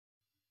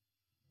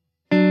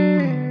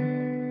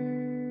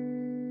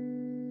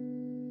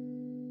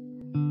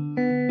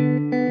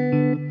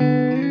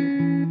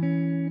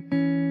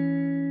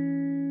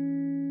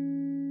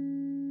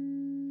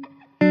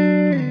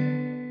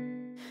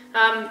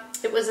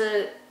was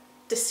a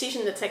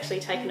decision that's actually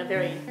taken a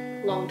very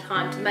long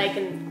time to make,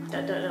 and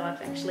I don't know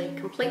if I've actually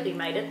completely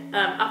made it.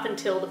 Up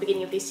until the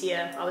beginning of this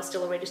year, I was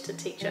still a registered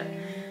teacher,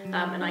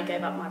 and I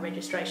gave up my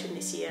registration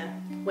this year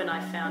when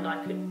I found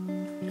I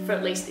could, for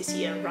at least this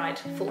year, write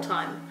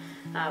full-time,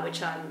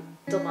 which I'm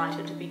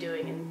delighted to be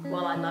doing. And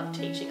while I love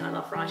teaching, I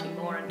love writing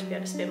more, and to be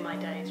able to spend my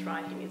days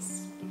writing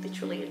is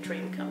literally a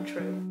dream come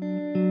true.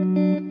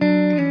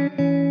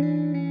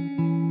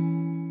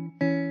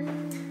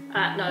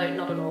 No,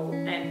 not at all,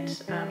 and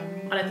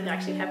I don't think I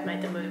actually have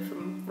made the move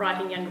from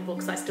writing younger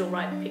books. I still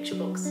write picture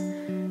books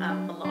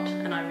a lot,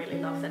 and I really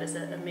love that as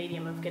a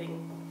medium of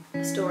getting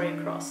a story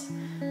across.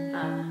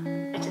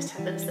 It just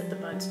happens that the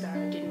Bone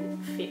Sparrow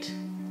didn't fit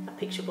a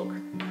picture book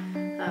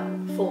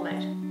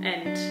format,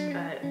 and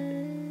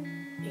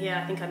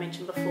yeah, I think I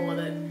mentioned before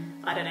that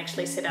I don't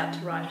actually set out to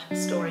write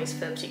stories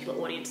for particular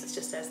audiences,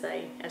 just as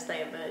they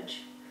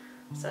emerge.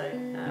 So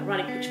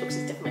writing picture books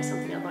is definitely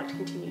something I'd like to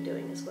continue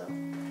doing as well.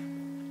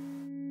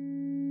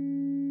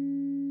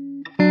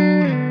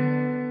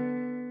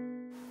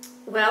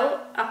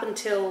 Well, up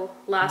until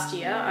last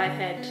year I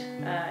had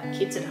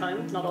kids at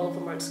home, not all of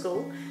them were at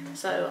school,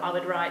 so I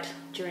would write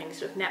during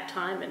sort of nap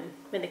time and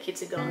when the kids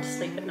had gone to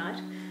sleep at night.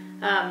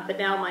 But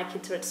now my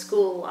kids are at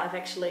school, a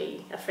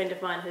friend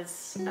of mine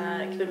has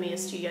given me a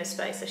studio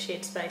space, a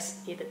shared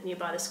space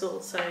nearby the school,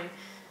 so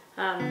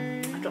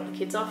I drop the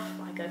kids off,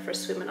 I go for a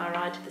swim and I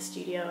ride to the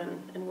studio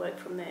and work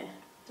from there.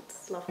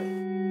 It's lovely.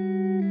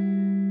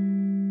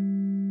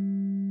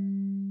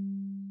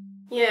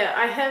 Yeah,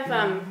 I have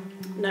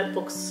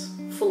notebooks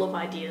full of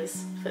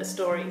ideas for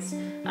stories.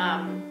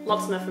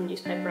 Lots of them are from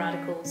newspaper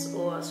articles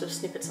or sort of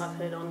snippets I've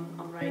heard on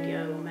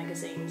radio or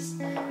magazines.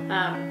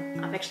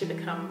 I've actually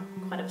become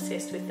quite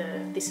obsessed with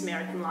the This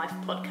American Life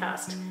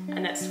podcast,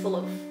 and that's full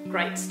of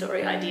great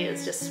story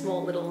ideas, just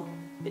small little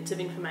bits of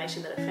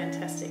information that are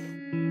fantastic.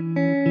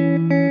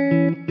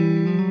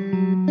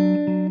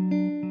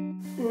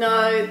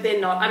 No,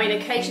 they're not. I mean,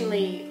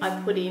 occasionally I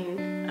put in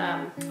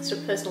sort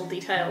of personal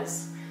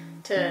details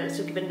to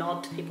sort of give a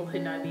nod to people who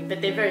know me,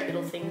 but they're very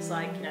little things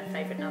like, you know,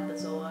 favourite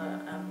numbers or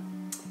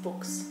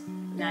books,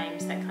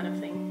 names, that kind of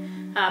thing.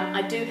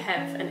 I do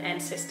have an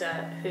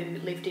ancestor who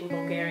lived in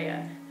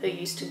Bulgaria who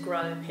used to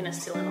grow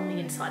penicillin on the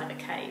inside of a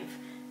cave,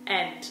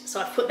 and so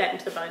I've put that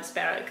into the Bone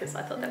Sparrow because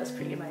I thought that was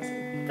pretty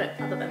amazing, but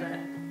other than that,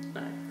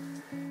 no.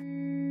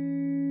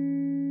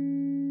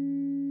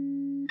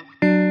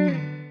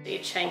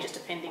 It changes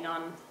depending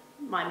on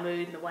my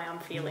mood and the way I'm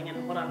feeling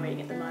and what I'm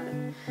reading at the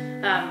moment.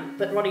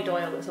 But Roddy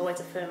Doyle is always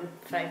a firm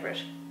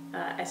favourite,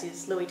 as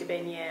is Louis de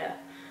Bernière,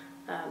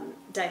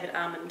 David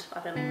Armand.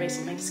 I've only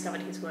recently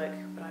discovered his work,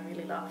 but I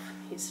really love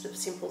his sort of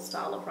simple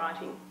style of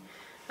writing.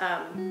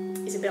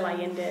 Isabel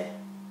Allende,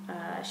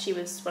 she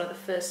was one of the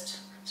first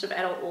sort of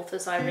adult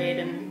authors I read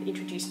and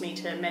introduced me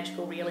to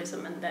magical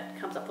realism, and that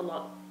comes up a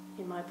lot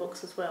in my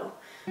books as well.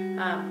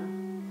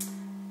 John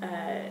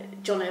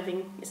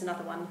Irving is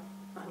another one.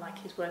 I like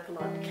his work a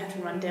lot.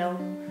 Catherine Rundell,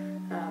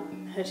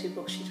 her two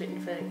books she's written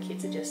for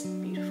kids are just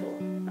beautiful.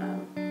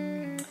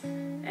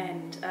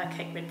 And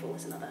Kate Redville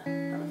is another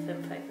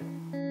firm favourite.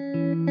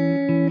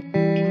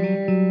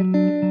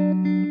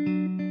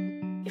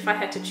 If I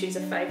had to choose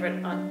a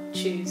favourite, I'd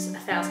choose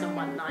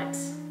 1001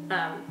 Nights.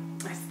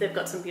 They've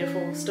got some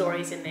beautiful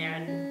stories in there,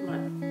 and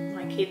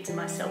my kids and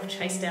myself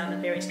chase down the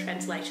various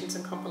translations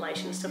and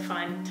compilations to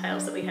find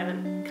tales that we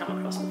haven't come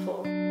across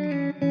before.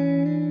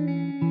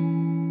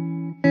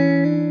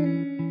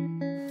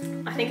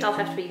 I think I'll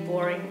have to be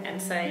boring and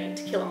say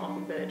To Kill a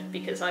Mockingbird,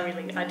 because I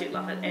do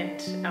love it,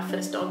 and our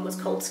first dog was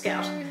called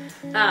Scout.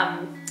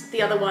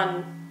 The other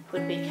one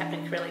would be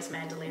Captain Corelli's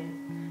Mandolin.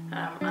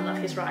 I love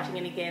his writing,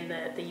 and again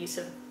the use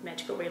of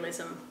magical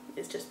realism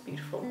is just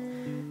beautiful.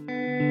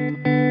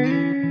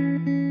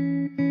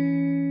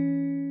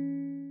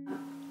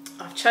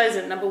 I've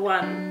chosen number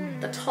one,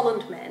 the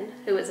Tolland Man,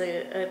 who was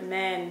a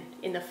man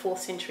in the 4th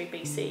century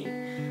BC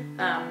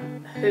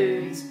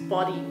whose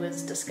body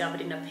was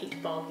discovered in a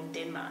peat bog in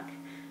Denmark,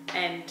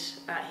 and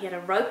he had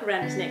a rope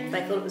around his neck.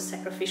 They thought it was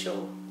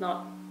sacrificial,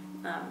 not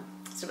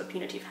sort of a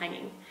punitive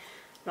hanging.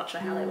 Not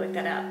sure how they worked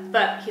that out,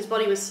 but his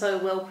body was so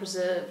well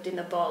preserved in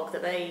the bog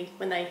that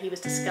when he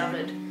was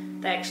discovered,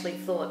 they actually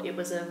thought it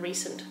was a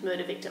recent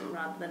murder victim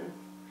rather than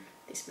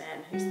this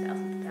man who's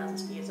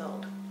thousands of years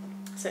old.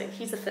 So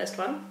he's the first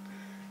one.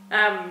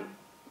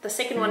 The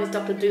second one is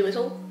Dr.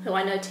 Dolittle, who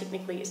I know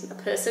technically isn't a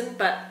person,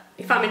 but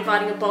if I'm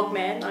inviting a bog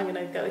man, I'm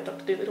going to go with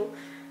Dr. Dolittle.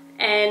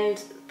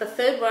 And the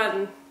third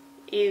one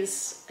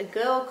is a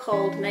girl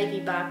called Navy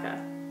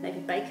Baker.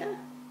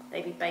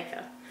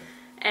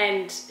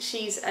 And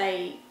she's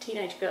a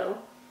teenage girl,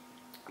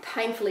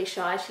 painfully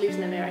shy. She lives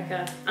in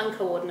America,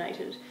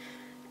 uncoordinated.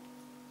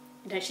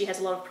 You know, she has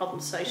a lot of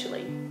problems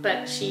socially,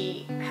 but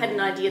she had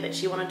an idea that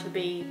she wanted to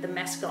be the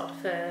mascot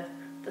for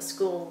the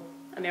school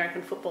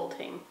American football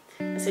team.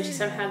 And so she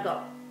somehow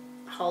got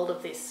hold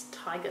of this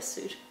tiger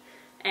suit,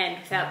 and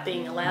without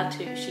being allowed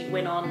to, she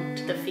went on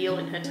to the field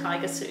in her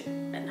tiger suit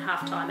at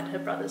halftime at her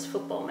brother's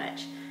football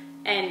match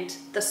and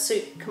the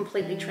suit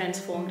completely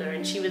transformed her,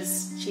 and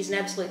she's an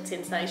absolute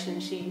sensation.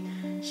 She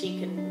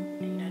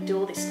can do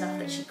all this stuff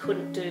that she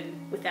couldn't do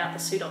without the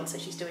suit on. So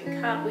she's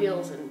doing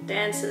cartwheels and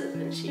dances,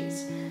 and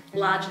she's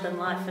larger than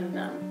life. And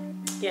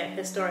yeah,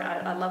 her story,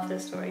 I love her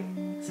story.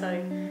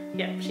 So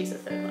yeah, she's the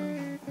third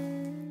one.